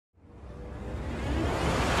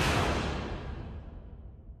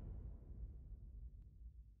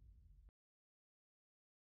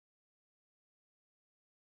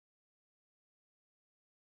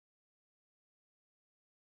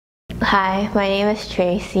Hi, my name is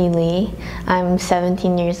Tracy Lee. I'm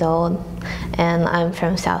 17 years old and I'm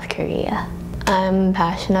from South Korea. I'm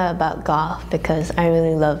passionate about golf because I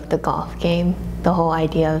really love the golf game, the whole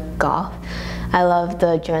idea of golf. I love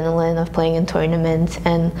the adrenaline of playing in tournaments,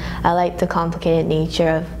 and I like the complicated nature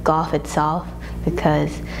of golf itself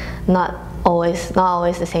because not always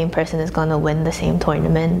the same person is going to win the same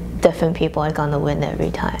tournament. Different people are going to win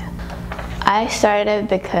every time. I started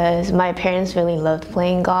because my parents really loved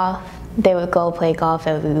playing golf. They would go play golf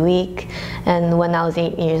every week, and when I was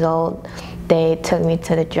 8 years old, they took me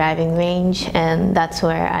to the driving range, and that's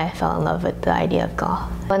where I fell in love with the idea of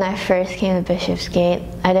golf. When I first came to Bishopsgate,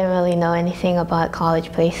 I didn't really know anything about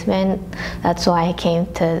college placement. That's why I came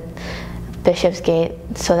to Bishopsgate,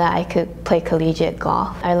 so that I could play collegiate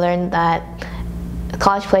golf. I learned that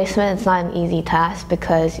college placement is not an easy task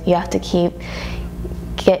because you have to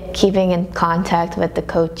keeping in contact with the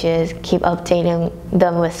coaches, keep updating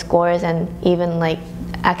them with scores and even like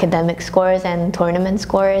academic scores and tournament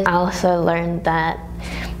scores. I also learned that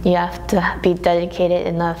you have to be dedicated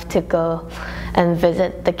enough to go and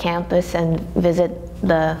visit the campus and visit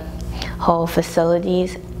the whole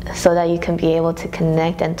facilities so that you can be able to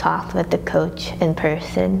connect and talk with the coach in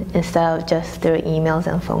person instead of just through emails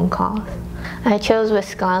and phone calls. I chose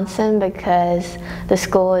Wisconsin because the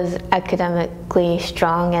school is academically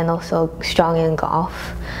strong and also strong in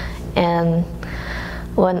golf. And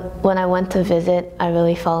when I went to visit, I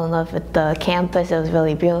really fell in love with the campus. It was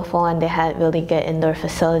really beautiful, and they had really good indoor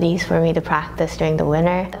facilities for me to practice during the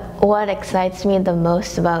winter. What excites me the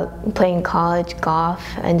most about playing college golf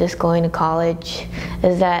and just going to college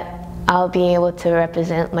is that I'll be able to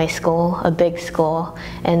represent my school, a big school,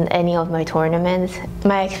 in any of my tournaments.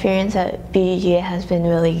 My experience at BGA has been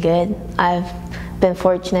really good. I've been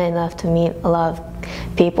fortunate enough to meet a lot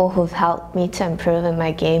of people who've helped me to improve in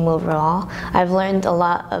my game overall. I've learned a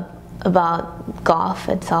lot about golf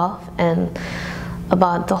itself and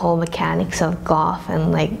about the whole mechanics of golf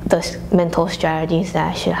and like the mental strategies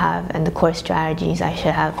that I should have and the course strategies I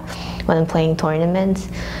should have when I'm playing tournaments.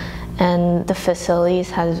 And the facilities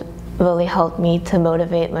has really helped me to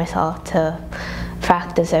motivate myself to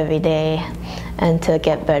practice every day and to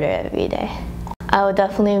get better every day. I would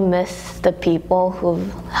definitely miss the people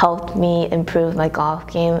who've helped me improve my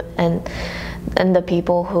golf game and the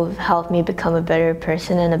people who've helped me become a better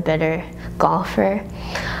person and a better golfer.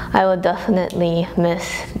 I would definitely miss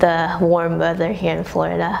the warm weather here in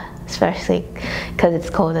Florida, especially because it's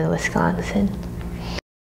cold in Wisconsin.